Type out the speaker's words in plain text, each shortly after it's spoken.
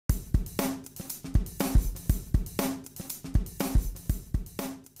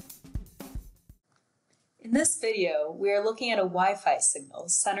In this video, we are looking at a Wi-Fi signal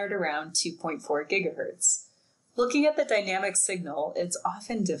centered around 2.4 gigahertz. Looking at the dynamic signal, it's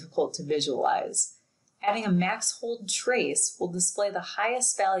often difficult to visualize. Adding a max hold trace will display the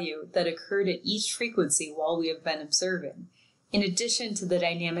highest value that occurred at each frequency while we have been observing, in addition to the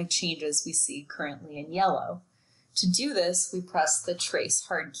dynamic changes we see currently in yellow. To do this, we press the trace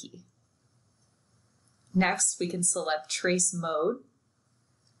hard key. Next, we can select trace mode.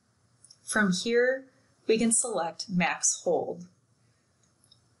 From here, we can select max hold.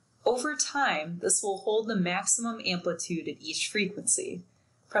 Over time, this will hold the maximum amplitude at each frequency.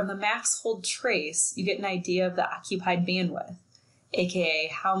 From the max hold trace, you get an idea of the occupied bandwidth, aka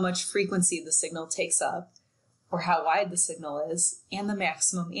how much frequency the signal takes up, or how wide the signal is, and the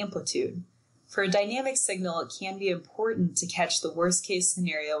maximum amplitude. For a dynamic signal, it can be important to catch the worst case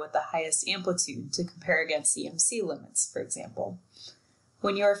scenario with the highest amplitude to compare against EMC limits, for example.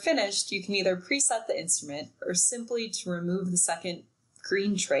 When you are finished, you can either preset the instrument or simply to remove the second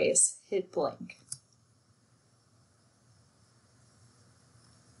green trace, hit blink.